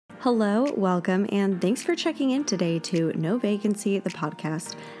Hello, welcome, and thanks for checking in today to No Vacancy, the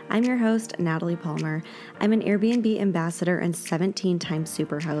podcast. I'm your host, Natalie Palmer. I'm an Airbnb ambassador and 17-time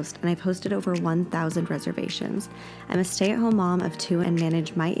superhost, and I've hosted over 1,000 reservations. I'm a stay-at-home mom of 2 and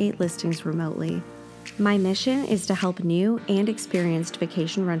manage my 8 listings remotely. My mission is to help new and experienced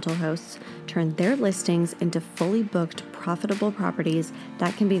vacation rental hosts turn their listings into fully booked, profitable properties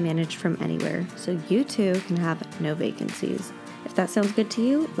that can be managed from anywhere, so you too can have no vacancies. If that sounds good to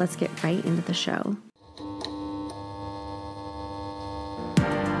you, let's get right into the show.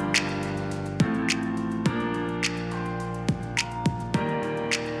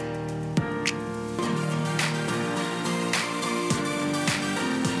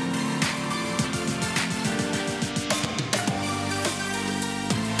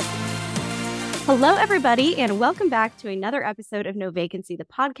 Hello, everybody, and welcome back to another episode of No Vacancy, the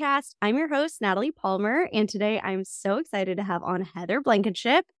podcast. I'm your host, Natalie Palmer, and today I'm so excited to have on Heather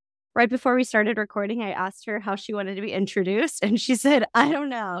Blankenship. Right before we started recording, I asked her how she wanted to be introduced, and she said, I don't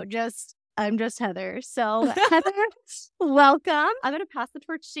know, I'm just Heather. So Heather, welcome. I'm going to pass the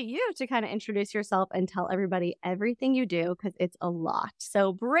torch to you to kind of introduce yourself and tell everybody everything you do, because it's a lot.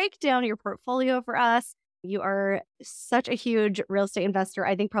 So break down your portfolio for us. You are such a huge real estate investor.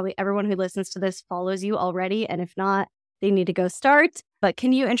 I think probably everyone who listens to this follows you already. And if not, they need to go start. But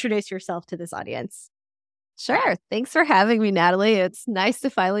can you introduce yourself to this audience? Sure. Thanks for having me, Natalie. It's nice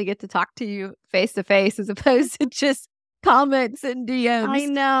to finally get to talk to you face to face as opposed to just comments and DMs.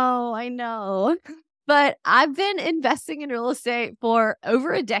 I know. But I've been investing in real estate for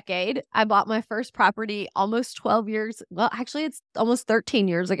over a decade. I bought my first property almost 12 years. Well, actually, it's almost 13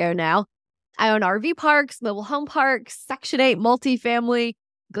 years ago now. I own RV parks, mobile home parks, Section 8 multifamily,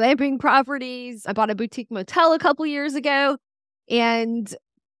 glamping properties. I bought a boutique motel a couple years ago. And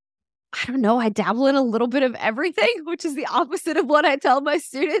I don't know, I dabble in a little bit of everything, which is the opposite of what I tell my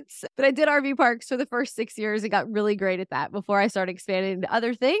students. But I did RV parks for the first 6 years and got really great at that before I started expanding into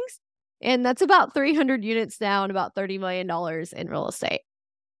other things. And that's about 300 units now and about $30 million in real estate.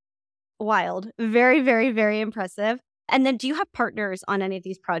 Wild. Very, very, very impressive. And then do you have partners on any of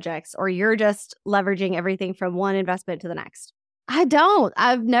these projects, or you're just leveraging everything from one investment to the next? I don't.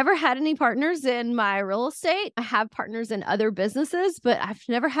 I've never had any partners in my real estate. I have partners in other businesses, but I've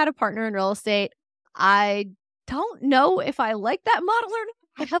never had a partner in real estate. I don't know if I like that model or not.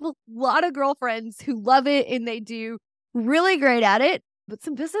 I have a lot of girlfriends who love it and they do really great at it. But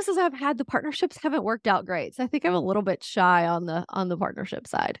some businesses I've had, the partnerships haven't worked out great. So I think I'm a little bit shy on the partnership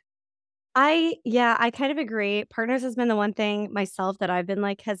side. I kind of agree. Partners has been the one thing myself that I've been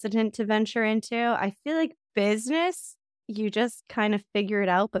hesitant to venture into. I feel like business, you just kind of figure it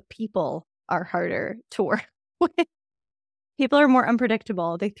out, but people are harder to work with. People are more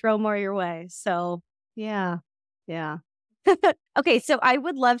unpredictable. They throw more your way. So yeah. Okay, so I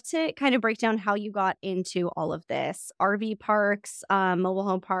would love to kind of break down how you got into all of this. RV parks, mobile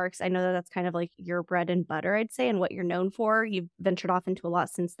home parks. I know that that's kind of like your bread and butter, I'd say, and what you're known for. You've ventured off into a lot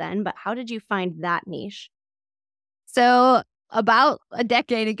since then, but how did you find that niche? So about a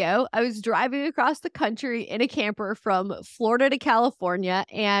decade ago, I was driving across the country in a camper from Florida to California,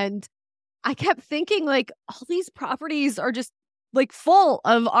 and I kept thinking all these properties are just full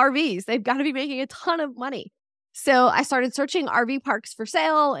of RVs. They've got to be making a ton of money. So I started searching RV parks for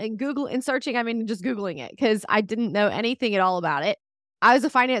sale and just Googling it because I didn't know anything at all about it. I was a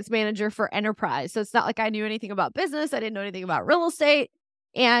finance manager for enterprise. So it's not like I knew anything about business. I didn't know anything about real estate.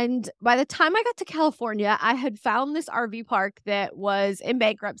 And by the time I got to California, I had found this RV park that was in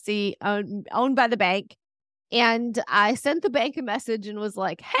bankruptcy, owned by the bank. And I sent the bank a message and was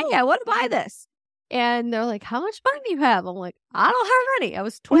like, hey, I want to buy this. And they're like, how much money do you have? I'm like, I don't have any. I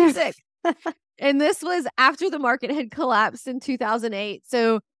was 26. And this was after the market had collapsed in 2008.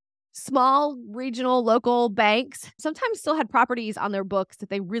 So small regional local banks sometimes still had properties on their books that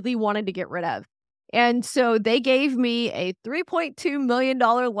they really wanted to get rid of. And so they gave me a $3.2 million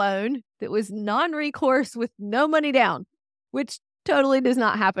loan that was non-recourse with no money down, which totally does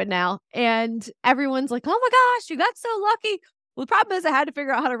not happen now. And everyone's like, oh my gosh, you got so lucky. Well, the problem is I had to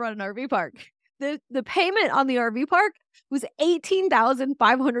figure out how to run an RV park. The payment on the RV park was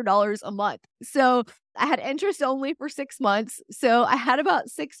 $18,500 a month. So I had interest only for 6 months. So I had about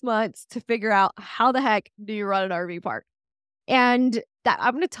 6 months to figure out how the heck do you run an RV park. And that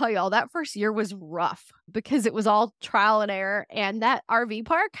I'm going to tell you all, that first year was rough because it was all trial and error. And that RV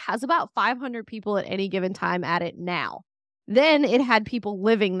park has about 500 people at any given time at it now. Then it had people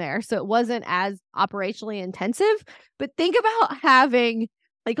living there. So it wasn't as operationally intensive. But think about having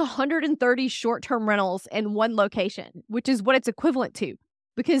 130 short-term rentals in one location, which is what it's equivalent to,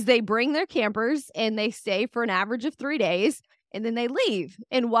 because they bring their campers and they stay for an average of 3 days. and then they leave.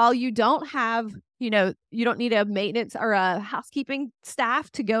 And while you don't have, you don't need a maintenance or a housekeeping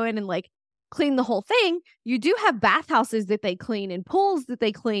staff to go in and like clean the whole thing, you do have bathhouses that they clean and pools that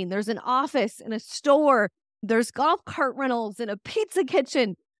they clean. There's an office and a store. There's golf cart rentals and a pizza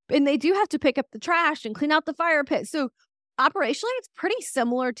kitchen. And they do have to pick up the trash and clean out the fire pit. So operationally, it's pretty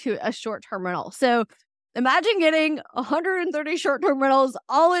similar to a short-term rental. So imagine getting 130 short-term rentals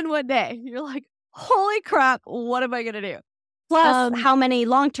all in one day. You're like, holy crap, what am I going to do? Plus, how many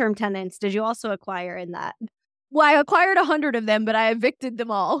long-term tenants did you also acquire in that? Well, I acquired 100 of them, but I evicted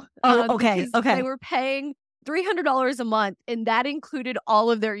them all. Okay. They were paying $300 a month, and that included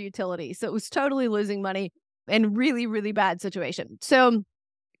all of their utilities. So it was totally losing money and really, really bad situation. So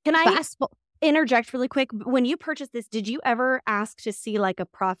can I interject really quick? When you purchased this, did you ever ask to see like a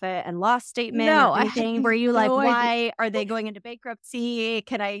profit and loss statement or anything? Were you like, why are they going into bankruptcy?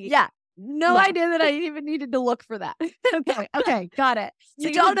 Can I? Yeah. No idea that I even needed to look for that. Okay. Got it. So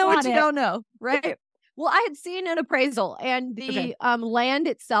you don't know what you don't know, right? Well, I had seen an appraisal, and the land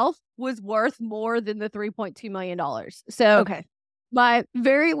itself was worth more than the $3.2 million. So my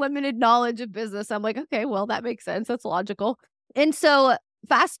very limited knowledge of business, I'm like, okay, well, that makes sense. That's logical. And so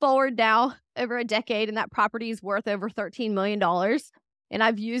fast forward now over a decade, and that property is worth over $13 million. And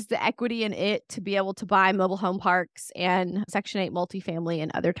I've used the equity in it to be able to buy mobile home parks and Section 8 multifamily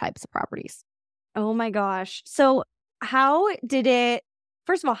and other types of properties. Oh my gosh. So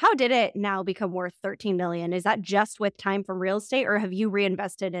first of all, how did it now become worth $13 million? Is that just with time from real estate, or have you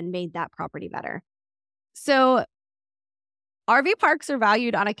reinvested and made that property better? So RV parks are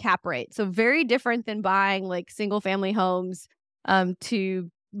valued on a cap rate. So very different than buying like single family homes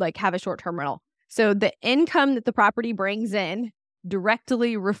to like have a short-term rental. So the income that the property brings in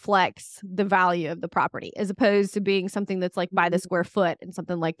directly reflects the value of the property, as opposed to being something that's like by the square foot and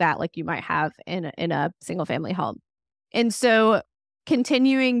something like that, like you might have in a single family home. And so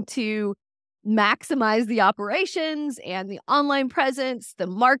continuing to maximize the operations and the online presence, the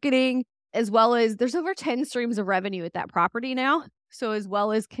marketing, as well as there's over 10 streams of revenue at that property now. So as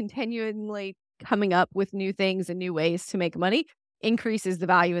well as continually coming up with new things and new ways to make money increases the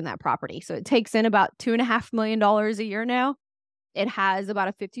value in that property. So it takes in about $2.5 million a year now. It has about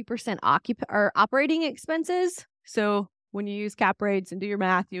a 50% operating expenses. So when you use cap rates and do your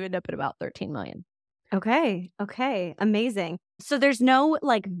math, you end up at about $13 million. Okay. Amazing. So there's no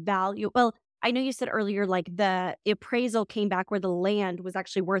like value. Well, I know you said earlier, like the appraisal came back where the land was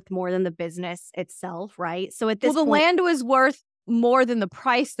actually worth more than the business itself, right? So at this point, the land was worth more than the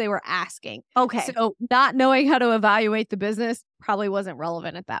price they were asking. Okay. So not knowing how to evaluate the business probably wasn't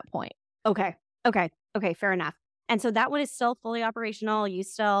relevant at that point. Okay. Fair enough. And so that one is still fully operational. You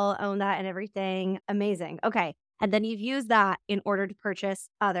still own that and everything. Amazing. Okay. And then you've used that in order to purchase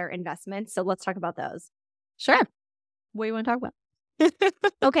other investments. So let's talk about those. Sure. What do you want to talk about?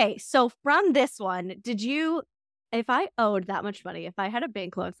 Okay. So from this one, if I owed that much money, if I had a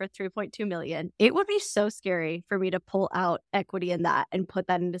bank loan for $3.2 million, it would be so scary for me to pull out equity in that and put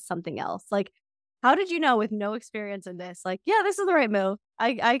that into something else. Like, how did you know with no experience in this? Like, yeah, this is the right move.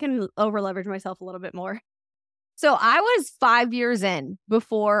 I can over leverage myself a little bit more. So I was 5 years in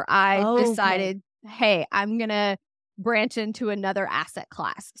before I decided, hey, I'm going to branch into another asset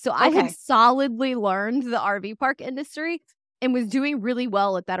class. So I had solidly learned the RV park industry and was doing really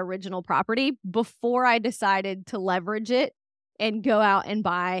well at that original property before I decided to leverage it and go out and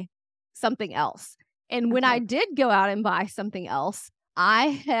buy something else. And when I did go out and buy something else, I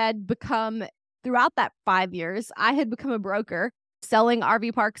had become, throughout that 5 years, I had become a broker selling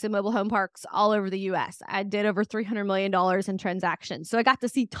RV parks and mobile home parks all over the US. I did over $300 million in transactions. So I got to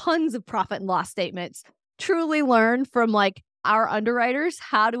see tons of profit and loss statements, truly learn from like our underwriters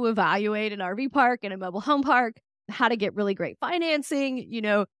how to evaluate an RV park and a mobile home park, how to get really great financing,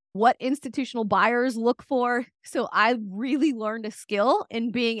 what institutional buyers look for. So I really learned a skill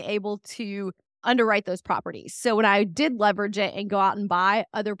in being able to underwrite those properties. So when I did leverage it and go out and buy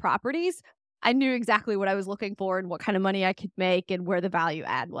other properties, I knew exactly what I was looking for and what kind of money I could make and where the value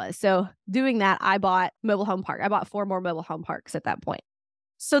add was. So doing that, I bought mobile home park. I bought 4 more mobile home parks at that point.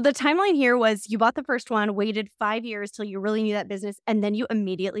 So the timeline here was you bought the first one, waited 5 years till you really knew that business, and then you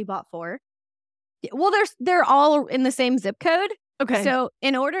immediately bought 4. Well, they're all in the same zip code. Okay. So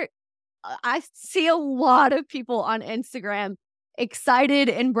I see a lot of people on Instagram excited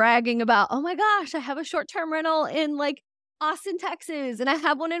and bragging about, oh my gosh, I have a short-term rental in like Austin, Texas, and I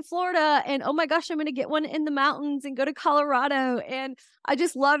have one in Florida, and oh my gosh, I'm going to get one in the mountains and go to Colorado, and I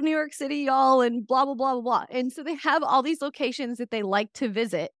just love New York City, y'all, and blah, blah, blah, blah, blah. And so they have all these locations that they like to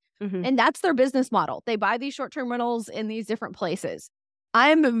visit, and that's their business model. They buy these short-term rentals in these different places.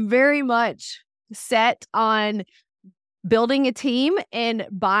 I'm very much set on building a team and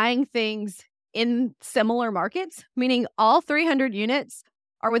buying things in similar markets, meaning all 300 units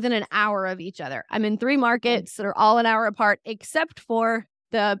are within an hour of each other. I'm in 3 markets that are all an hour apart, except for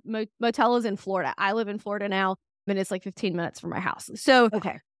the motel is in Florida. I live in Florida now, and it's like 15 minutes from my house. So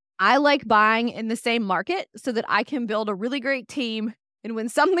I like buying in the same market so that I can build a really great team. And when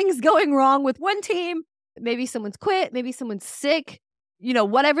something's going wrong with one team, maybe someone's quit, maybe someone's sick,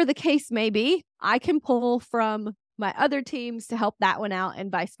 whatever the case may be, I can pull from my other teams to help that one out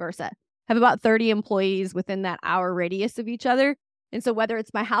and vice versa. I have about 30 employees within that hour radius of each other. And so whether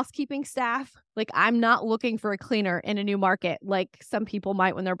it's my housekeeping staff, like I'm not looking for a cleaner in a new market like some people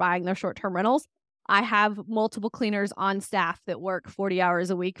might when they're buying their short-term rentals. I have multiple cleaners on staff that work 40 hours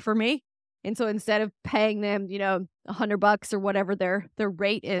a week for me. And so instead of paying them, $100 or whatever their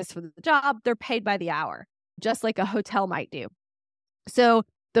rate is for the job, they're paid by the hour, just like a hotel might do. So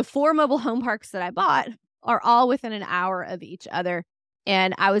the 4 mobile home parks that I bought are all within an hour of each other.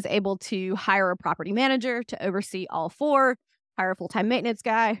 And I was able to hire a property manager to oversee all 4, hire a full-time maintenance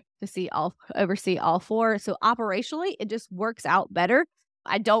guy to oversee all 4. So operationally, it just works out better.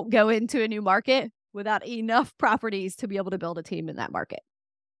 I don't go into a new market without enough properties to be able to build a team in that market.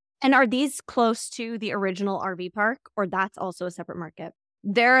 And are these close to the original RV park, or that's also a separate market?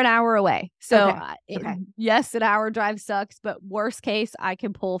 They're an hour away. So yes, an hour drive sucks, but worst case, I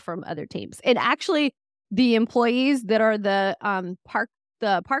can pull from other teams. And actually, the employees that are the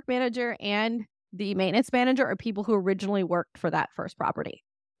park manager and the maintenance manager are people who originally worked for that first property.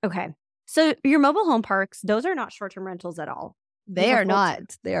 Okay. So your mobile home parks, those are not short-term rentals at all. They are not.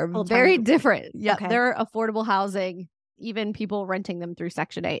 They are very different. Yeah, they're affordable housing, even people renting them through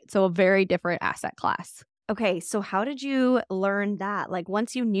Section 8. So a very different asset class. Okay, so how did you learn that? Like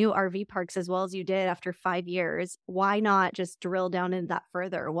once you knew RV parks as well as you did after 5 years, why not just drill down into that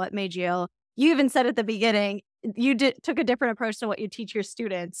further? What made you even said at the beginning, you took a different approach to what you teach your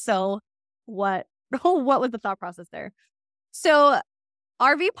students. So what was the thought process there? So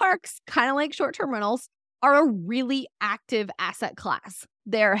RV parks, kind of like short-term rentals, are a really active asset class.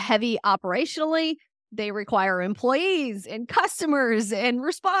 They're heavy operationally. They require employees and customers and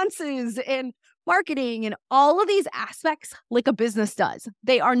responses and marketing and all of these aspects like a business does.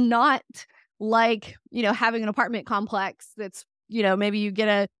 They are not like, having an apartment complex that's, maybe you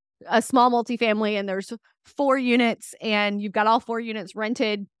get a small multifamily and there's 4 units and you've got all 4 units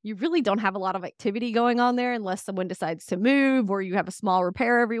rented. You really don't have a lot of activity going on there unless someone decides to move or you have a small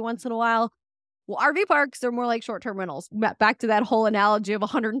repair every once in a while. Well, RV parks are more like short-term rentals. Back to that whole analogy of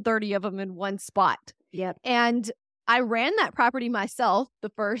 130 of them in one spot. Yep. And I ran that property myself the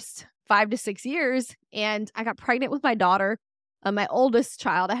first 5 to 6 years, and I got pregnant with my daughter, my oldest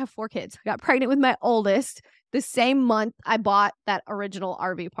child. I have 4 kids. I got pregnant with my oldest the same month I bought that original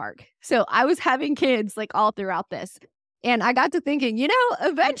RV park. So I was having kids like all throughout this. And I got to thinking,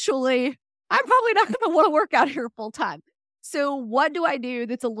 eventually I'm probably not going to want to work out here full time. So what do I do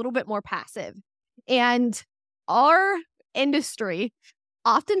that's a little bit more passive? And our industry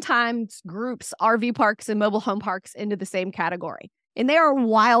oftentimes groups RV parks and mobile home parks into the same category. And they are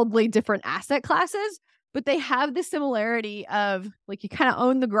wildly different asset classes, but they have the similarity of like you kind of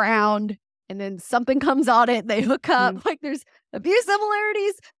own the ground and then something comes on it, they hook up. Like there's a few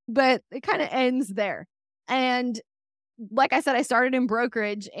similarities, but it kind of ends there. And like I said, I started in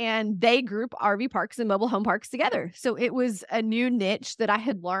brokerage and they group RV parks and mobile home parks together. So it was a new niche that I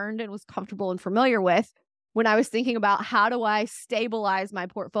had learned and was comfortable and familiar with when I was thinking about how do I stabilize my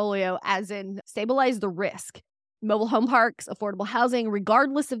portfolio, as in stabilize the risk. Mobile home parks, affordable housing,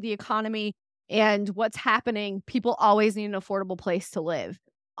 regardless of the economy and what's happening, people always need an affordable place to live.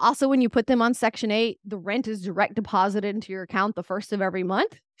 Also, when you put them on Section 8, the rent is direct deposited into your account the first of every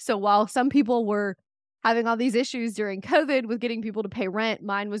month. So while some people were having all these issues during COVID with getting people to pay rent,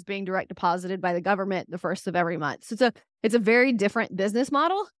 mine was being direct deposited by the government the first of every month. So it's a very different business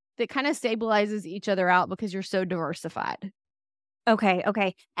model that kind of stabilizes each other out because you're so diversified.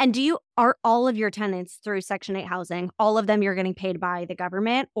 Okay. And are all of your tenants through Section 8 housing, all of them you're getting paid by the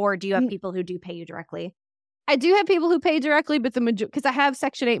government, or do you have people who do pay you directly? I do have people who pay directly, but because I have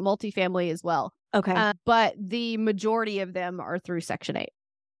Section 8 multifamily as well. Okay. But the majority of them are through Section 8.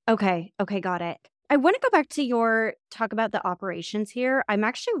 Okay, got it. I want to go back to your talk about the operations here. I'm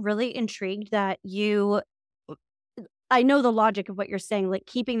actually really intrigued that I know the logic of what you're saying, like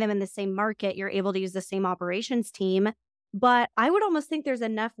keeping them in the same market, you're able to use the same operations team. But I would almost think there's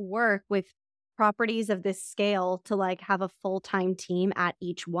enough work with properties of this scale to like have a full-time team at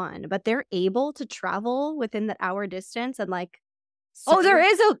each one. But they're able to travel within that hour distance and like.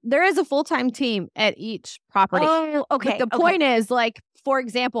 There is a full-time team at each property. Oh, okay. But the point is like for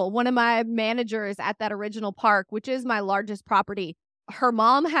example, one of my managers at that original park, which is my largest property, her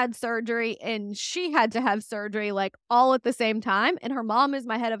mom had surgery and she had to have surgery like all at the same time. And her mom is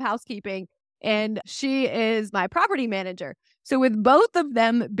my head of housekeeping and she is my property manager. So with both of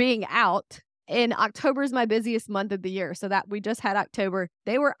them being out, and October is my busiest month of the year. So that we just had October.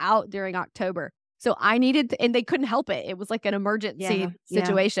 They were out during October. So I needed to, and they couldn't help it. It was like an emergency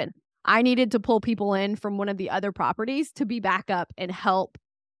situation. I needed to pull people in from one of the other properties to be back up and help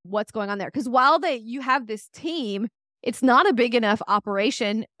what's going on there. Because while you have this team, it's not a big enough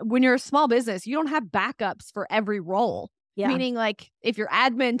operation. When you're a small business, you don't have backups for every role. Yeah. Meaning like if your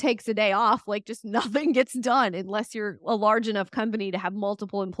admin takes a day off, like just nothing gets done unless you're a large enough company to have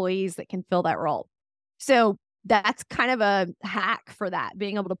multiple employees that can fill that role. So that's kind of a hack for that.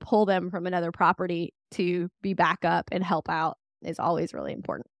 Being able to pull them from another property to be back up and help out is always really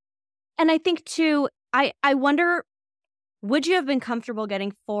important. And I think too, I wonder, would you have been comfortable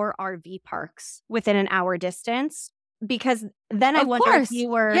getting 4 RV parks within an hour distance? Because then I wonder if you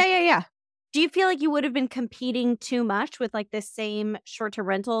were... Yeah. Do you feel like you would have been competing too much with like the same short-term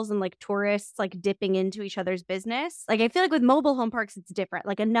rentals and like tourists like dipping into each other's business? Like I feel like with mobile home parks, it's different.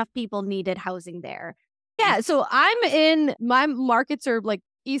 Like enough people needed housing there. Yeah. So my markets are like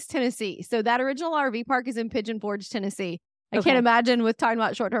East Tennessee. So that original RV park is in Pigeon Forge, Tennessee. I can't imagine with talking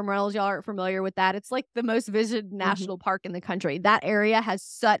about short-term rentals, y'all aren't familiar with that. It's like the most visited national park in the country. That area has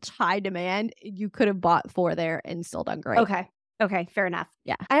such high demand. You could have bought 4 there and still done great. Okay, fair enough.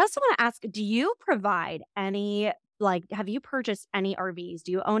 Yeah. I also want to ask, do you provide any, like, have you purchased any RVs?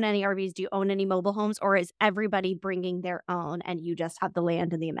 Do you own any RVs? Do you own any mobile homes? Or is everybody bringing their own and you just have the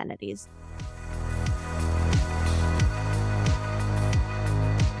land and the amenities?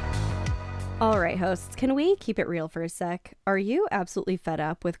 All right, hosts, can we keep it real for a sec? Are you absolutely fed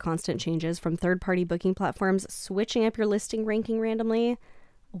up with constant changes from third-party booking platforms switching up your listing ranking randomly?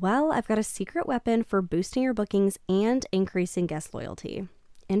 Well, I've got a secret weapon for boosting your bookings and increasing guest loyalty.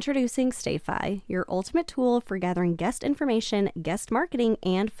 Introducing StayFi, your ultimate tool for gathering guest information, guest marketing,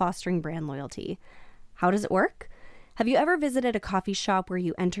 and fostering brand loyalty. How does it work? Have you ever visited a coffee shop where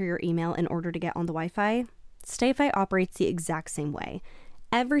you enter your email in order to get on the Wi-Fi? StayFi operates the exact same way.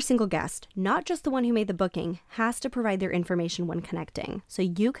 Every single guest, not just the one who made the booking, has to provide their information when connecting, so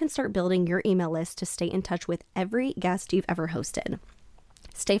you can start building your email list to stay in touch with every guest you've ever hosted.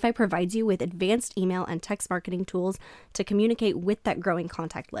 StayFi provides you with advanced email and text marketing tools to communicate with that growing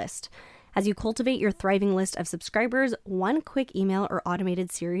contact list. As you cultivate your thriving list of subscribers, one quick email or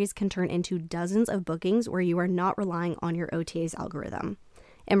automated series can turn into dozens of bookings where you are not relying on your OTA's algorithm.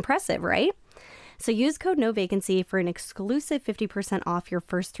 Impressive, right? So use code NOVACANCY for an exclusive 50% off your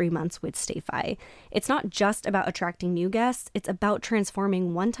first 3 months with StayFi. It's not just about attracting new guests, it's about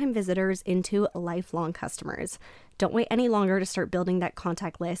transforming one-time visitors into lifelong customers. Don't wait any longer to start building that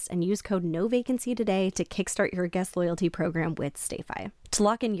contact list and use code NOVACANCY today to kickstart your guest loyalty program with StayFi. To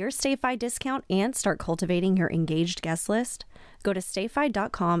lock in your StayFi discount and start cultivating your engaged guest list, go to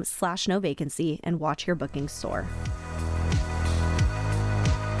stayfi.com/NoVacancy and watch your bookings soar.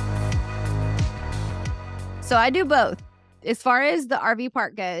 So I do both. As far as the RV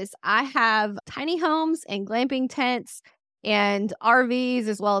park goes, I have tiny homes and glamping tents and RVs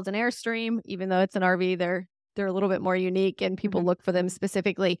as well as an Airstream. Even though it's an RV, they're a little bit more unique and people look for them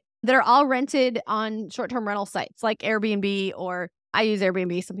specifically. That are all rented on short-term rental sites like Airbnb, or I use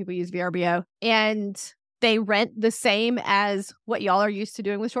Airbnb. Some people use VRBO, and they rent the same as what y'all are used to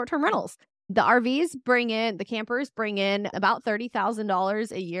doing with short-term rentals. The campers bring in about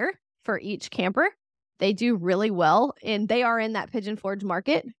 $30,000 a year for each camper. They do really well, and they are in that Pigeon Forge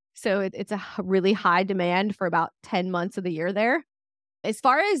market. So it's a really high demand for about 10 months of the year there. As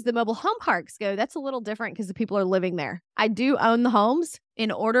far as the mobile home parks go, that's a little different because the people are living there. I do own the homes.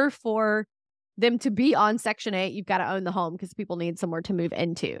 In order for them to be on Section 8, you've got to own the home because people need somewhere to move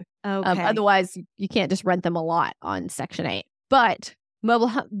into. Okay. Otherwise, you can't just rent them a lot on Section 8. But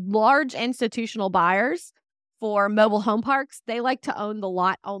large institutional buyers for mobile home parks, they like to own the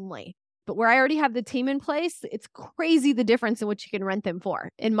lot only. But where I already have the team in place, it's crazy the difference in what you can rent them for.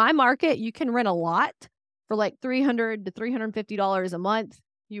 In my market, you can rent a lot for like $300 to $350 a month.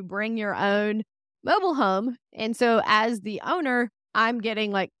 You bring your own mobile home. And so as the owner, I'm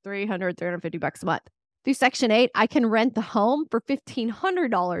getting like $300, $350 a month. Through Section 8, I can rent the home for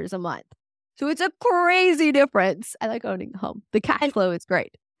 $1,500 a month. So it's a crazy difference. I like owning the home. The cash flow is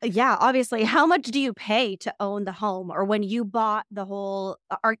great. Yeah, obviously. How much do you pay to own the home? Or when you bought the whole,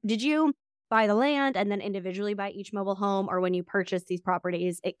 did you buy the land and then individually buy each mobile home? Or when you purchased these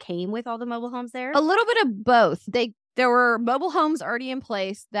properties, it came with all the mobile homes there? A little bit of both. There were mobile homes already in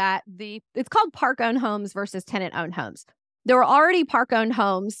place it's called park-owned homes versus tenant-owned homes. There were already park-owned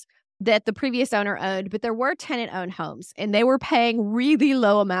homes that the previous owner owned, but there were tenant-owned homes, and they were paying really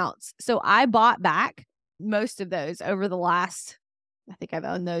low amounts. So I bought back most of those over the last, I think I've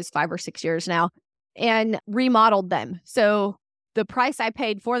owned those 5 or 6 years now, and remodeled them. So the price I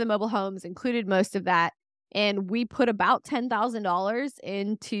paid for the mobile homes included most of that. And we put about $10,000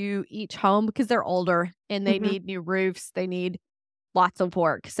 into each home because they're older and they need new roofs. They need lots of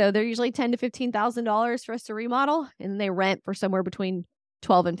work. So they're usually $10,000 to $15,000 for us to remodel, and they rent for somewhere between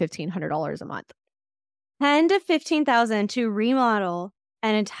 $1,200 and $1,500 a month. $10,000 to $15,000 to remodel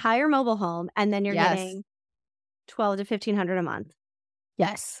an entire mobile home, and then you're getting $1,200 to $1,500 a month.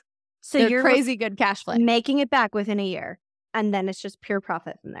 Yes. So they're you're crazy good cash flow, making it back within a year, and then it's just pure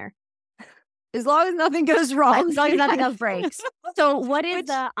profit from there. as long as nothing goes wrong. As long as nothing else breaks. So what is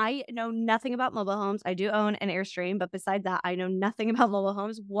I know nothing about mobile homes. I do own an Airstream, but besides that, I know nothing about mobile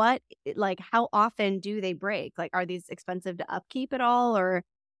homes. How often do they break? Like, are these expensive to upkeep at all, or?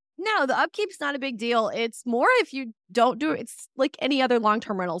 No, the upkeep's not a big deal. It's more if you don't do it. It's like any other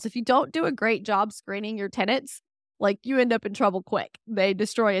long-term rentals. If you don't do a great job screening your tenants, like, you end up in trouble quick. They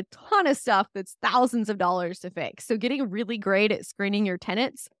destroy a ton of stuff that's thousands of dollars to fix. So getting really great at screening your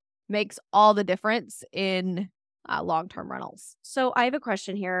tenants makes all the difference in long-term rentals. So I have a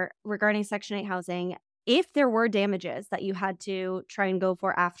question here regarding Section 8 housing. If there were damages that you had to try and go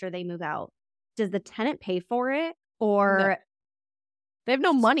for after they move out, does the tenant pay for it, or? No. They have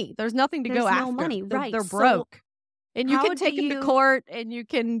no money. There's nothing to go after. There's no money, right. They're broke. And you can take them to court and you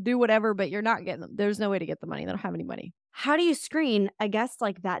can do whatever, but you're not getting them. There's no way to get the money. They don't have any money. How do you screen a guest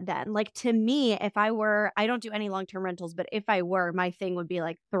like that then? Like, to me, if I were, I don't do any long-term rentals, but if I were, my thing would be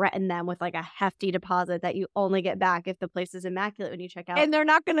like threaten them with like a hefty deposit that you only get back if the place is immaculate when you check out. And they're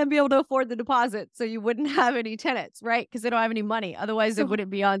not going to be able to afford the deposit. So you wouldn't have any tenants, right? Because they don't have any money. Otherwise, it wouldn't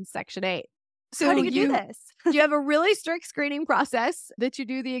be on Section 8. So how do you do this? You have a really strict screening process that you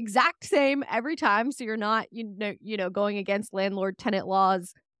do the exact same every time. So you're not, going against landlord-tenant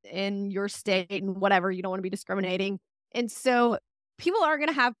laws in your state and whatever. You don't want to be discriminating. And so people aren't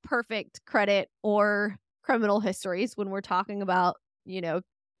going to have perfect credit or criminal histories when we're talking about,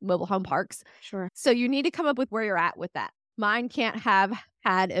 mobile home parks. Sure. So you need to come up with where you're at with that. Mine can't have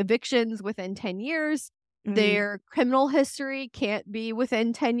had evictions within 10 years. Their criminal history can't be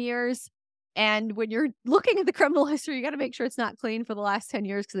within 10 years. And when you're looking at the criminal history, you got to make sure it's not clean for the last 10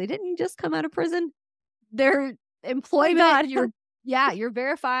 years because they didn't just come out of prison. Their employment, you're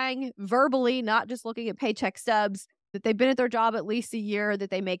verifying verbally, not just looking at paycheck stubs, that they've been at their job at least a year, that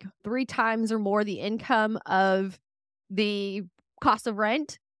they make 3 times or more the income of the cost of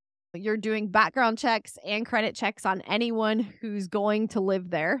rent. You're doing background checks and credit checks on anyone who's going to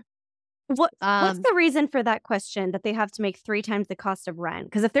live there. What's the reason for that question, that they have to make 3 times the cost of rent?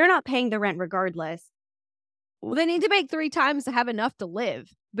 Because if they're not paying the rent regardless. Well, they need to make 3 times to have enough to live.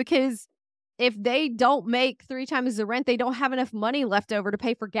 Because if they don't make 3 times the rent, they don't have enough money left over to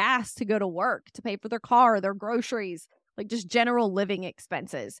pay for gas, to go to work, to pay for their car, their groceries, like just general living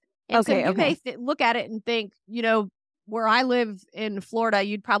expenses. And so you may look at it and think, where I live in Florida,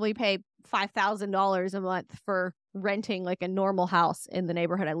 you'd probably pay $5,000 a month for renting like a normal house in the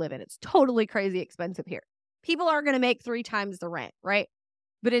neighborhood I live in. It's totally crazy expensive here. People aren't going to make 3 times the rent, right?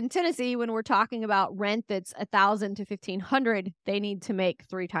 But in Tennessee, when we're talking about rent that's $1,000 to $1,500, they need to make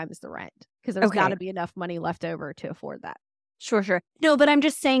 3 times the rent because there's got to be enough money left over to afford that. Sure. No, but I'm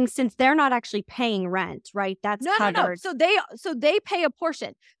just saying, since they're not actually paying rent, right? That's covered. No. So they pay a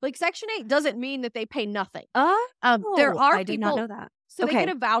portion. Like, Section 8 doesn't mean that they pay nothing. There are I did not know that. So they get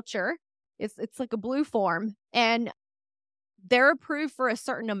a voucher. It's like a blue form, and they're approved for a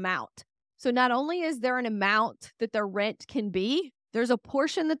certain amount. So not only is there an amount that their rent can be, there's a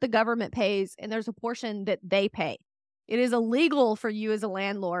portion that the government pays, and there's a portion that they pay. It is illegal for you as a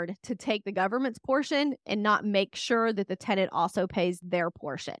landlord to take the government's portion and not make sure that the tenant also pays their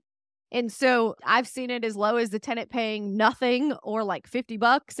portion. And so I've seen it as low as the tenant paying nothing or like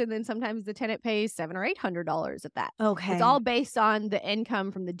 $50, and then sometimes the tenant pays $700 or $800 at that. Okay. It's all based on the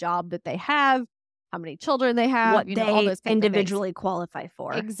income from the job that they have, how many children they have, what they all those individually qualify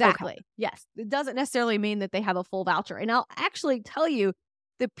for. Exactly. Okay. Yes. It doesn't necessarily mean that they have a full voucher. And I'll actually tell you,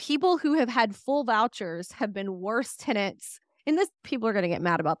 the people who have had full vouchers have been worse tenants. And people are going to get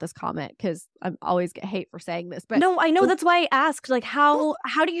mad about this comment because I always get hate for saying this. But no, I know, that's why I asked. Like, how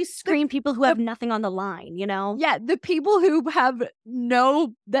do you screen people who have nothing on the line? Yeah, the people who have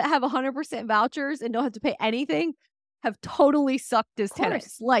 100% vouchers and don't have to pay anything have totally sucked as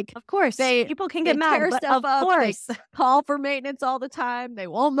tenants. Like, of course, people can get mad, but of course, they call for maintenance all the time. They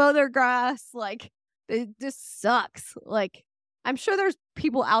won't mow their grass. Like, it just sucks. Like, I'm sure there's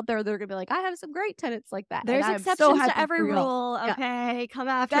people out there that are going to be like, I have some great tenants like that. There's exceptions to every rule. Okay, come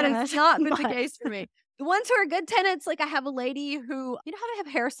after that us. has not been the case for me. The ones who are good tenants, like I have a lady who, you know how they have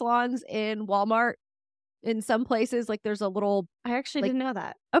hair salons in Walmart? In some places, like there's a little. I actually didn't know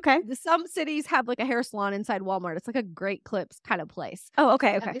that. Okay. Some cities have like a hair salon inside Walmart. It's like a Great Clips kind of place. Oh,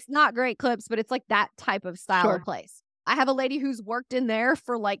 okay. Okay. It's not Great Clips, but it's like that type of style of place. I have a lady who's worked in there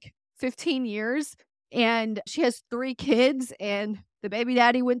for like 15 years and she has 3 kids and the baby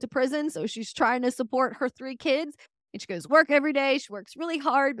daddy went to prison. So she's trying to support her 3 kids and she goes to work every day. She works really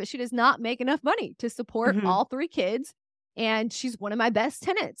hard, but she does not make enough money to support all 3 kids. And she's one of my best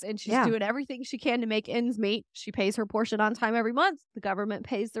tenants and she's doing everything she can to make ends meet. She pays her portion on time every month. The government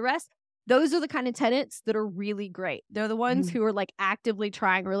pays the rest. Those are the kind of tenants that are really great. They're the ones who are like actively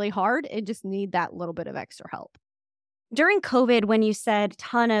trying really hard and just need that little bit of extra help. During COVID, when you said a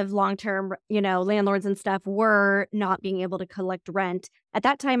ton of long-term, landlords and stuff were not being able to collect rent, at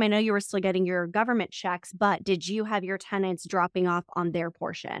that time, I know you were still getting your government checks, but did you have your tenants dropping off on their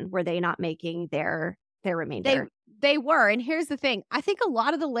portion? Were they not making their remainder? They were. And here's the thing. I think a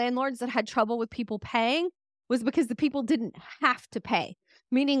lot of the landlords that had trouble with people paying was because the people didn't have to pay.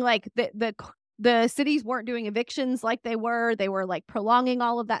 Meaning like the cities weren't doing evictions like they were. They were like prolonging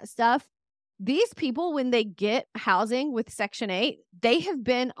all of that stuff. These people, when they get housing with Section 8, they have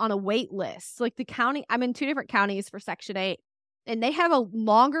been on a wait list. Like the county, I'm in 2 different counties for Section 8. And they have a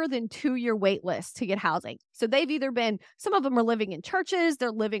longer than 2-year wait list to get housing. So they've either been, some of them are living in churches,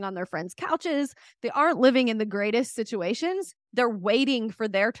 they're living on their friends' couches. They aren't living in the greatest situations. They're waiting for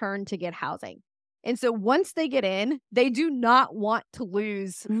their turn to get housing. And so once they get in, they do not want to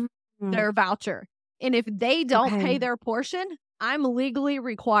lose their voucher. And if they don't pay their portion, I'm legally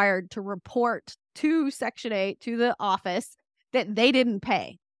required to report to Section 8, to the office, that they didn't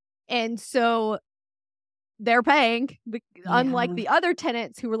pay. And so they're paying, unlike the other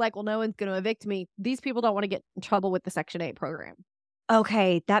tenants who were like, well, no one's going to evict me. These people don't want to get in trouble with the Section 8 program.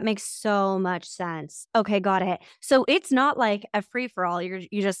 Okay, that makes so much sense. Okay, got it. So it's not like a free-for-all. You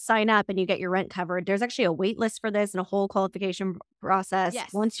just sign up and you get your rent covered. There's actually a wait list for this and a whole qualification process.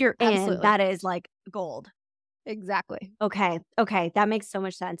 Yes, once you're in, that is like gold. Exactly. Okay, that makes so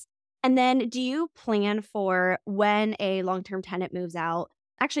much sense. And then do you plan for when a long-term tenant moves out?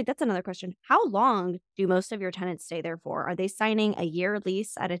 Actually, that's another question. How long do most of your tenants stay there for? Are they signing a year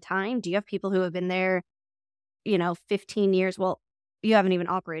lease at a time? Do you have people who have been there, 15 years? Well, you haven't even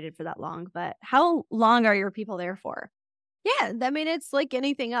operated for that long, but how long are your people there for? Yeah, I mean, it's like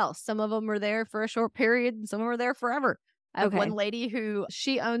anything else. Some of them are there for a short period and some of them are there forever. I have one lady who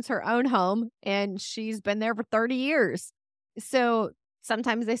she owns her own home and she's been there for 30 years. So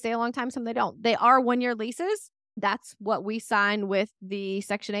sometimes they stay a long time, some they don't. They are 1-year leases. That's what we sign with the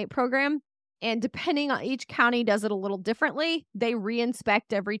Section 8 program. And depending on each county does it a little differently. They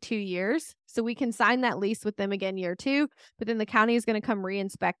re-inspect every 2 years. So we can sign that lease with them again year 2. But then the county is going to come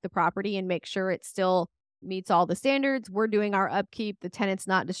re-inspect the property and make sure it still meets all the standards. We're doing our upkeep. The tenant's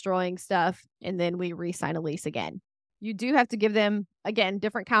not destroying stuff. And then we re-sign a lease again. You do have to give them, again,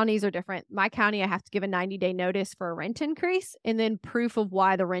 different counties are different. My county, I have to give a 90-day notice for a rent increase and then proof of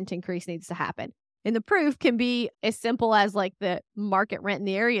why the rent increase needs to happen. And the proof can be as simple as like the market rent in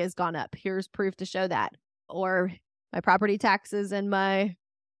the area has gone up. Here's proof to show that. Or my property taxes and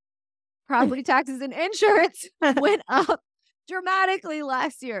insurance went up dramatically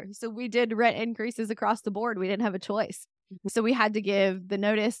last year. So we did rent increases across the board. We didn't have a choice. So we had to give the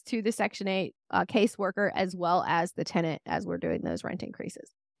notice to the Section 8 caseworker as well as the tenant as we're doing those rent increases.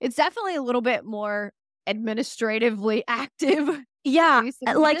 It's definitely a little bit more administratively active. Yeah,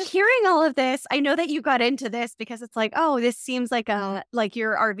 like hearing all of this, I know that you got into this because it's like, oh, this seems like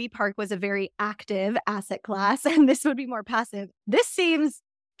your RV park was a very active asset class and this would be more passive. This seems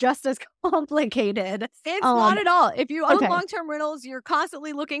just as complicated. It's not at all. If you own long-term rentals, you're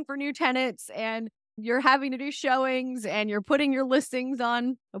constantly looking for new tenants and you're having to do showings and you're putting your listings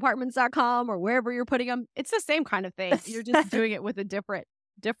on apartments.com or wherever you're putting them. It's the same kind of thing. You're just doing it with a different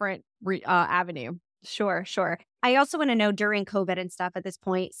avenue. Sure. I also want to know during COVID and stuff at this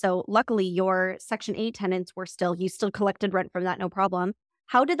point. So luckily your Section 8 tenants you still collected rent from that, no problem.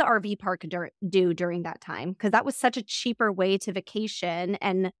 How did the RV park do during that time? Because that was such a cheaper way to vacation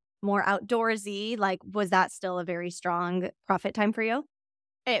and more outdoorsy. Like, was that still a very strong profit time for you?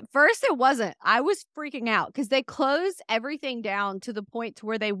 At first it wasn't. I was freaking out because they closed everything down to the point to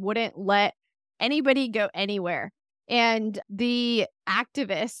where they wouldn't let anybody go anywhere. And the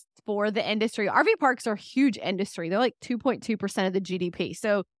activists for the industry, RV parks are a huge industry. They're like 2.2% of the GDP.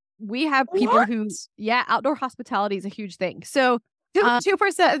 So we have people outdoor hospitality is a huge thing. So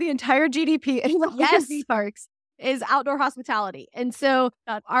 2% of the entire GDP in the RV parks. is outdoor hospitality. And so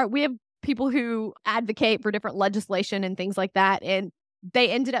we have people who advocate for different legislation and things like that. And they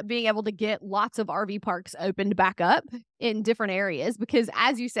ended up being able to get lots of RV parks opened back up in different areas because,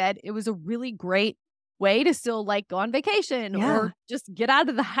 as you said, it was a really great way to still like go on vacation or just get out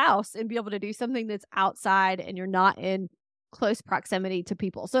of the house and be able to do something that's outside and you're not in close proximity to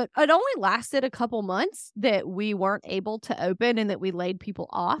people. So it only lasted a couple months that we weren't able to open and that we laid people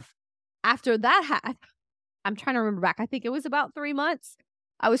off. After that, I'm trying to remember back. I think it was about 3 months.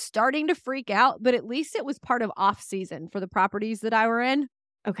 I was starting to freak out, but at least it was part of off season for the properties that I were in.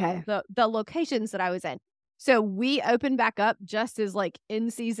 Okay. The locations that I was in. So we opened back up just as like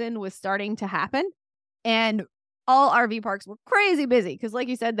in season was starting to happen. And all RV parks were crazy busy because, like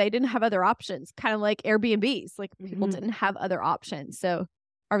you said, they didn't have other options, kind of like Airbnbs. Like people didn't have other options. So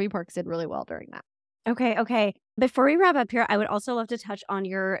RV parks did really well during that. Okay. Before we wrap up here, I would also love to touch on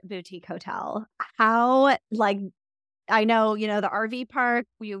your boutique hotel. How, like, I know, the RV park,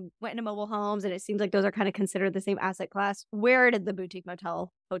 you went into mobile homes and it seems like those are kind of considered the same asset class. Where did the boutique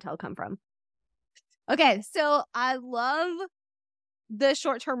hotel come from? Okay, so I love the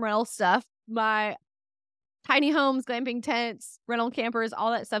short-term rental stuff. My tiny homes, glamping tents, rental campers,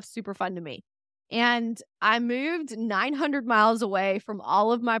 all that stuff's super fun to me. And I moved 900 miles away from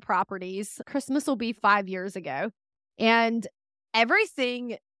all of my properties. Christmas will be 5 years ago. And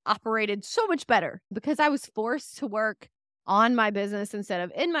everything operated so much better because I was forced to work on my business instead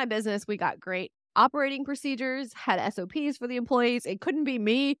of in my business. We got great operating procedures, had SOPs for the employees. It couldn't be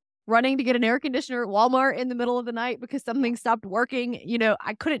me running to get an air conditioner at Walmart in the middle of the night because something stopped working.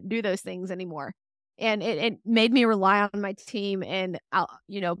 I couldn't do those things anymore. And it made me rely on my team and,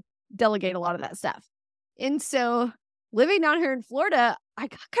 delegate a lot of that stuff. And so living down here in Florida, I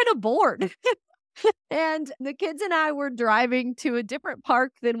got kind of bored. And the kids and I were driving to a different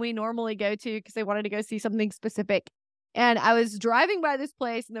park than we normally go to because they wanted to go see something specific. And I was driving by this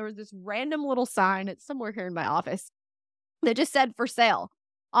place and there was this random little sign. It's somewhere here in my office that just said for sale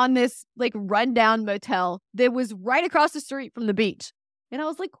on this like rundown motel that was right across the street from the beach. And I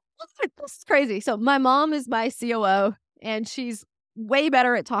was like, this is crazy. So my mom is my COO and she's way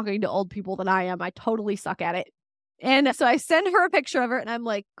better at talking to old people than I am. I totally suck at it. And so I send her a picture of her and I'm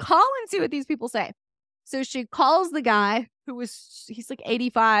like, call and see what these people say. So she calls the guy he's like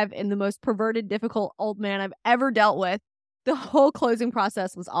 85 and the most perverted, difficult old man I've ever dealt with. The whole closing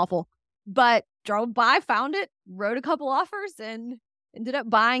process was awful, but drove by, found it, wrote a couple offers and ended up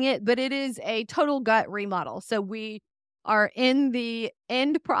buying it. But it is a total gut remodel. So we are in the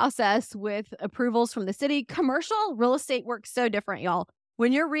end process with approvals from the city. Commercial real estate works so different, y'all.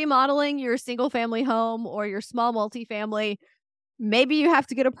 When you're remodeling your single family home or your small multifamily, maybe you have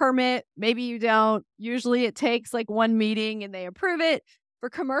to get a permit, maybe you don't. Usually it takes like one meeting and they approve it. For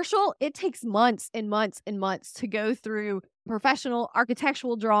commercial, it takes months and months and months to go through professional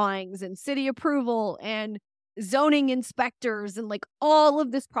architectural drawings and city approval and zoning inspectors, and like all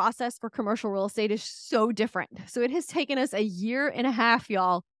of this process for commercial real estate is so different. So it has taken us 1.5 years,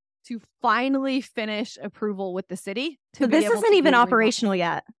 y'all, to finally finish approval with the city. So this isn't even operational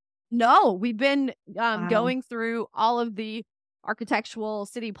yet. No, we've been going through all of the architectural,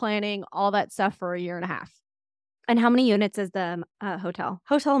 city planning, all that stuff for 1.5 years. And how many units is the hotel?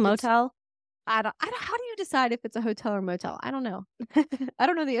 Hotel, motel? How do you decide if it's a hotel or motel? I don't know. I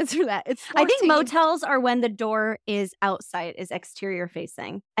don't know the answer to that. I think motels are when the door is outside, is exterior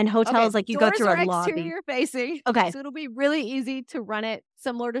facing. And hotels, like you go through a lobby. Exterior facing. Okay. So it'll be really easy to run it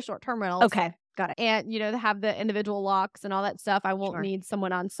similar to short-term rentals. Okay. Got it. And, to have the individual locks and all that stuff. I won't need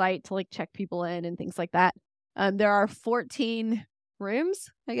someone on site to like check people in and things like that. There are 14 rooms,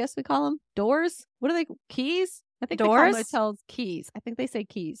 I guess we call them. Doors? What are they? Keys? I think doors? They call motels keys. I think they say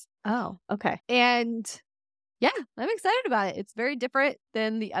keys. Oh, okay. And yeah, I'm excited about it. It's very different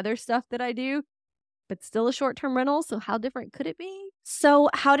than the other stuff that I do, but still a short-term rental. So how different could it be? So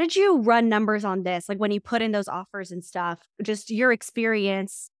how did you run numbers on this? Like when you put in those offers and stuff, just your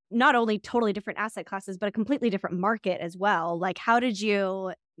experience, not only totally different asset classes, but a completely different market as well. Like how did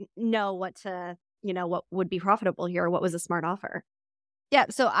you know what would be profitable here? What was a smart offer? Yeah.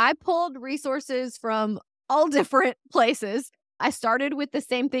 So I pulled resources from all different places. I started with the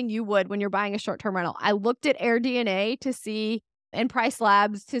same thing you would when you're buying a short-term rental. I looked at AirDNA to see and Price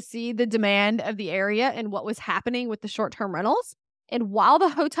Labs to see the demand of the area and what was happening with the short-term rentals. And while the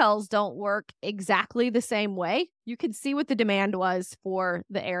hotels don't work exactly the same way, you could see what the demand was for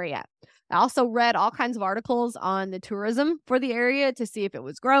the area. I also read all kinds of articles on the tourism for the area to see if it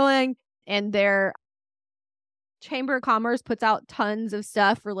was growing, and their Chamber of Commerce puts out tons of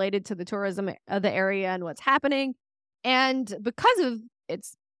stuff related to the tourism of the area and what's happening. And because of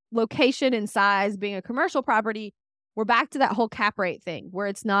its location and size being a commercial property, we're back to that whole cap rate thing where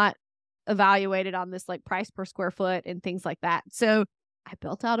it's not evaluated on this like price per square foot and things like that. So I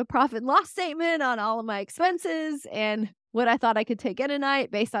built out a profit and loss statement on all of my expenses and what I thought I could take in a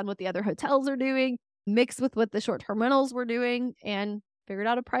night based on what the other hotels are doing, mixed with what the short-term rentals were doing, and figured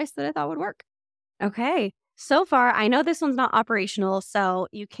out a price that I thought would work. Okay. So far, I know this one's not operational, so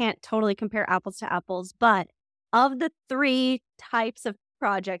you can't totally compare apples to apples, but of the 3 types of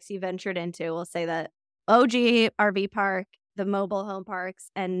projects you ventured into, we'll say the OG RV park, the mobile home parks,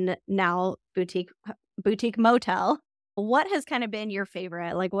 and now boutique motel, what has kind of been your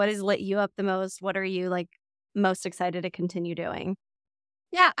favorite? Like, what has lit you up the most? What are you like most excited to continue doing?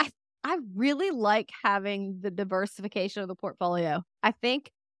 Yeah, I really like having the diversification of the portfolio. I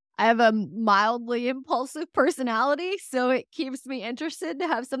think I have a mildly impulsive personality, so it keeps me interested to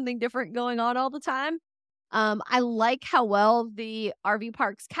have something different going on all the time. I like how well the RV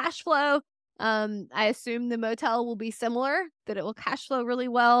parks cash flow. I assume the motel will be similar, that it will cash flow really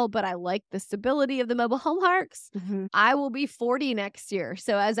well, but I like the stability of the mobile home parks. Mm-hmm. I will be 40 next year.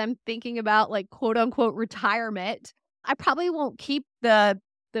 So as I'm thinking about like quote unquote retirement, I probably won't keep the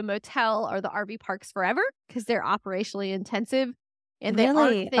motel or the RV parks forever because they're operationally intensive and they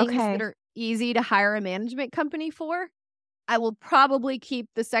Really? aren't things Okay. that are easy to hire a management company for. I will probably keep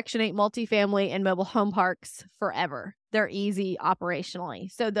the Section 8 multifamily and mobile home parks forever. They're easy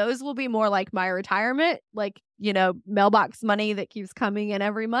operationally. So those will be more like my retirement, like, you know, mailbox money that keeps coming in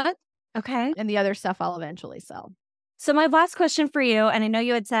every month. Okay. And the other stuff I'll eventually sell. So my last question for you, and I know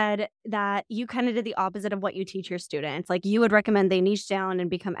you had said that you kind of did the opposite of what you teach your students. Like you would recommend they niche down and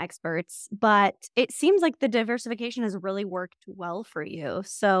become experts, but it seems like the diversification has really worked well for you.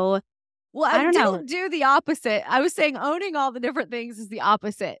 So well, I don't know. Do the opposite. I was saying owning all the different things is the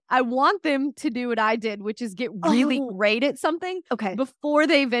opposite. I want them to do what I did, which is get really great at something before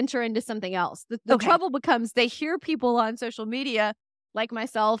they venture into something else. The trouble becomes they hear people on social media like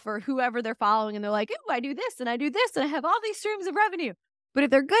myself or whoever they're following, and they're like, "Ooh, I do this and I do this and I have all these streams of revenue." But if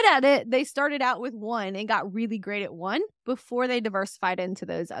they're good at it, they started out with one and got really great at one before they diversified into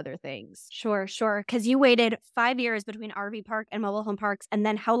those other things. Sure. Because you waited 5 years between RV park and mobile home parks. And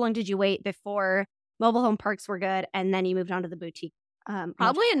then how long did you wait before mobile home parks were good? And then you moved on to the boutique?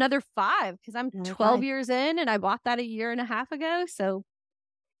 Probably another 5 because I'm 12 years in and I bought that a year and a half ago. So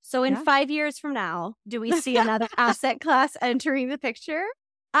in 5 years from now, do we see another asset class entering the picture?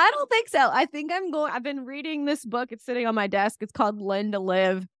 I don't think so. I think I've been reading this book. It's sitting on my desk. It's called Lend to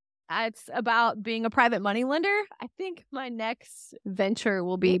Live. It's about being a private money lender. I think my next venture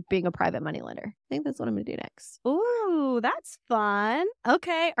will be being a private money lender. I think that's what I'm going to do next. Ooh, that's fun.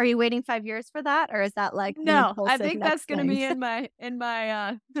 Okay. Are you waiting 5 years for that? Or is that like, no, I think that's going to be in my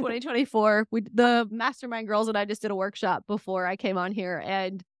 2024. The mastermind girls and I just did a workshop before I came on here,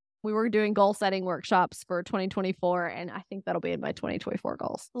 and we were doing goal setting workshops for 2024, and I think that'll be in my 2024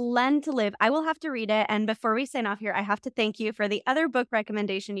 goals. Lend to Live. I will have to read it. And before we sign off here, I have to thank you for the other book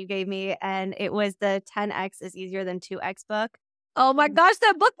recommendation you gave me. And it was the 10X is Easier Than 2X book. Oh my gosh,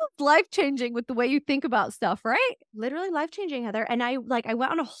 that book was life-changing with the way you think about stuff, right? Literally life-changing, Heather. And I went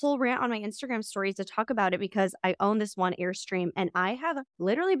on a whole rant on my Instagram stories to talk about it because I own this one Airstream and I have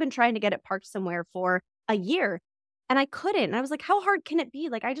literally been trying to get it parked somewhere for a year. And I couldn't. And I was like, how hard can it be?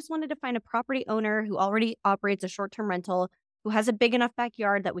 Like, I just wanted to find a property owner who already operates a short-term rental, who has a big enough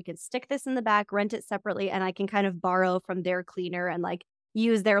backyard that we can stick this in the back, rent it separately, and I can kind of borrow from their cleaner and like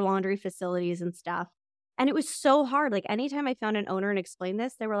use their laundry facilities and stuff. And it was so hard. Like anytime I found an owner and explained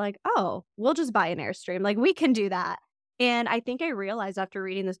this, they were like, oh, we'll just buy an Airstream. Like we can do that. And I think I realized after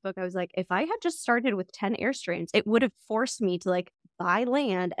reading this book, I was like, if I had just started with 10 Airstreams, it would have forced me to like buy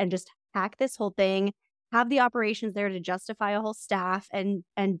land and just hack this whole thing, have the operations there to justify a whole staff and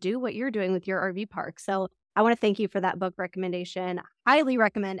do what you're doing with your RV park. So I want to thank you for that book recommendation. Highly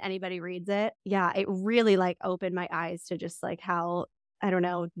recommend anybody reads it. Yeah, it really like opened my eyes to just like how, I don't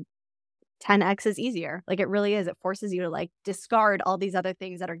know, 10X is easier. Like it really is. It forces you to like discard all these other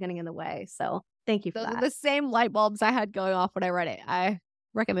things that are getting in the way. So thank you for that. The same light bulbs I had going off when I read it. I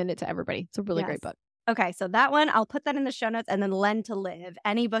recommend it to everybody. It's a really great book. Okay, so that one, I'll put that in the show notes, and then Lend to Live.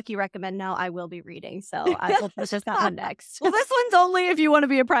 Any book you recommend now, I will be reading. So I will purchase that one next. Well, this one's only if you want to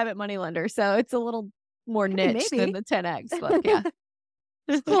be a private money lender. So it's a little more niche than the 10X. But yeah.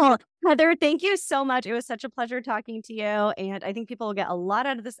 Cool. Heather, thank you so much. It was such a pleasure talking to you. And I think people will get a lot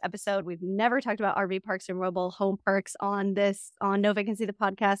out of this episode. We've never talked about RV parks and mobile home parks on No Vacancy, the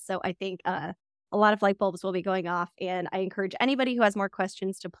podcast. So I think a lot of light bulbs will be going off. And I encourage anybody who has more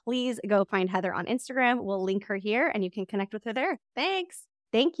questions to please go find Heather on Instagram. We'll link her here and you can connect with her there. Thanks.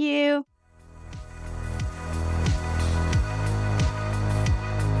 Thank you.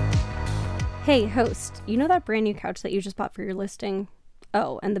 Hey, host, you know that brand new couch that you just bought for your listing?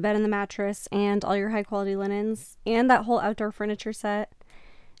 Oh, and the bed and the mattress, and all your high-quality linens, and that whole outdoor furniture set?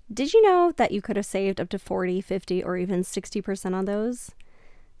 Did you know that you could have saved up to 40, 50, or even 60% on those?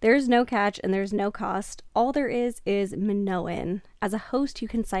 There's no catch and there's no cost. All there is Minoan. As a host, you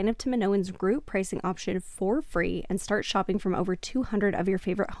can sign up to Minoan's group pricing option for free and start shopping from over 200 of your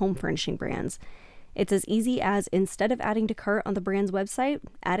favorite home furnishing brands. It's as easy as, instead of adding to cart on the brand's website,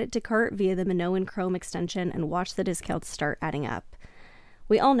 add it to cart via the Minoan Chrome extension and watch the discounts start adding up.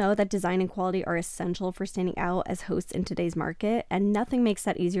 We all know that design and quality are essential for standing out as hosts in today's market, and nothing makes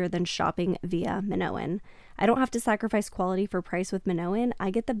that easier than shopping via Minoan. I don't have to sacrifice quality for price with Minoan.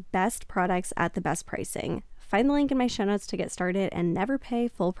 I get the best products at the best pricing. Find the link in my show notes to get started and never pay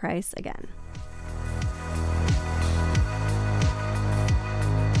full price again.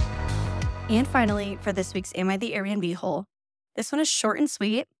 And finally, for this week's Am I the Airbnb hole? This one is short and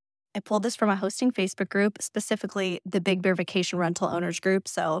sweet. I pulled this from a hosting Facebook group, specifically the Big Bear Vacation Rental Owners group.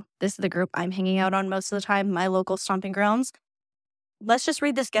 So this is the group I'm hanging out on most of the time, my local stomping grounds. Let's just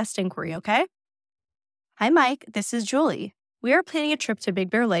read this guest inquiry, okay? Hi, Mike. This is Julie. We are planning a trip to Big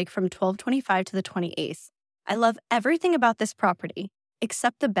Bear Lake from 12/25 to the 28th. I love everything about this property,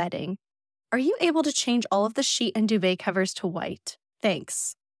 except the bedding. Are you able to change all of the sheet and duvet covers to white?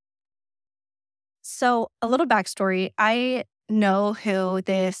 Thanks. So a little backstory. I know who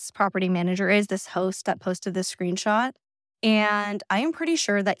this property manager is, this host that posted this screenshot. And I am pretty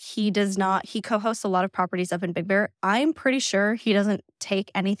sure that he co-hosts a lot of properties up in Big Bear. I'm pretty sure he doesn't take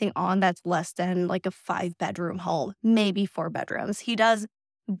anything on that's less than like a 5-bedroom home, maybe 4 bedrooms. He does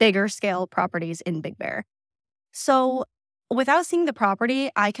bigger scale properties in Big Bear. So without seeing the property,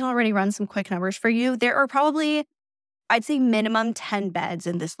 I can already run some quick numbers for you. There are probably, I'd say minimum 10 beds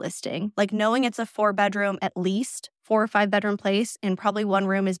in this listing. Like, knowing it's a 4-bedroom, at least 4 or 5-bedroom place, and probably one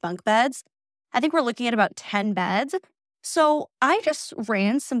room is bunk beds, I think we're looking at about 10 beds. So I just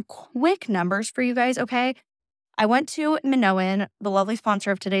ran some quick numbers for you guys, okay? I went to Minoan, the lovely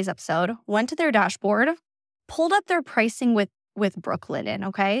sponsor of today's episode, went to their dashboard, pulled up their pricing with Brooklinen,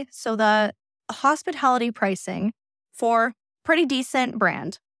 okay? So the hospitality pricing for pretty decent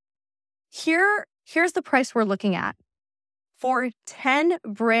brand. Here's the price we're looking at. For 10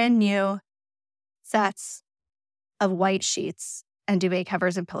 brand new sets of white sheets and duvet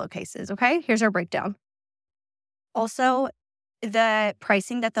covers and pillowcases, okay? Here's our breakdown. Also, the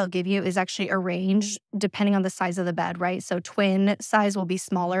pricing that they'll give you is actually arranged depending on the size of the bed, right? So twin size will be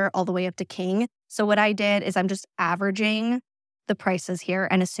smaller all the way up to king. So what I did is I'm just averaging the prices here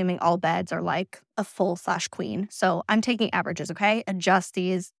and assuming all beds are like a full/queen. So I'm taking averages, okay? Adjust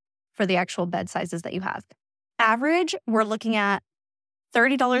these for the actual bed sizes that you have. Average, we're looking at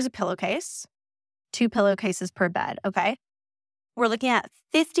 $30 a pillowcase, 2 pillowcases per bed, okay? We're looking at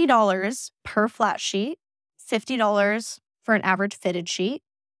 $50 per flat sheet, $50 for an average fitted sheet,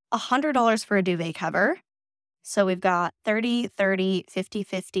 $100 for a duvet cover. So we've got 30, 30, 50,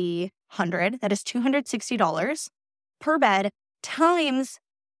 50, 100. That is $260 per bed times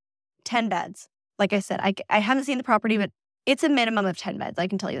 10 beds. Like I said, I haven't seen the property, but it's a minimum of 10 beds. I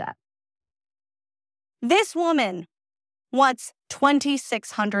can tell you that. This woman wants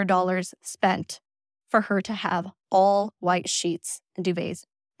 $2,600 spent for her to have all white sheets and duvets.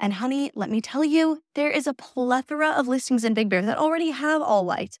 And honey, let me tell you, there is a plethora of listings in Big Bear that already have all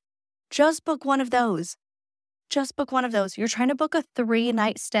white. Just book one of those. Just book one of those. You're trying to book a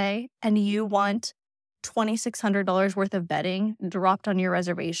 3-night stay and you want $2,600 worth of bedding dropped on your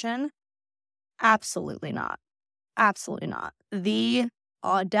reservation? Absolutely not. Absolutely not. The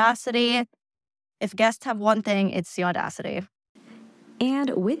audacity. If guests have one thing, it's the audacity. And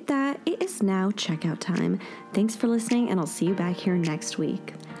with that, it is now checkout time. Thanks for listening, and I'll see you back here next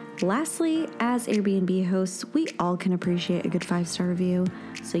week. Lastly, as Airbnb hosts, we all can appreciate a good 5-star review.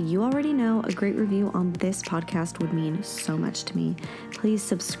 So you already know a great review on this podcast would mean so much to me. Please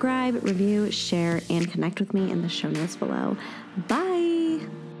subscribe, review, share, and connect with me in the show notes below. Bye!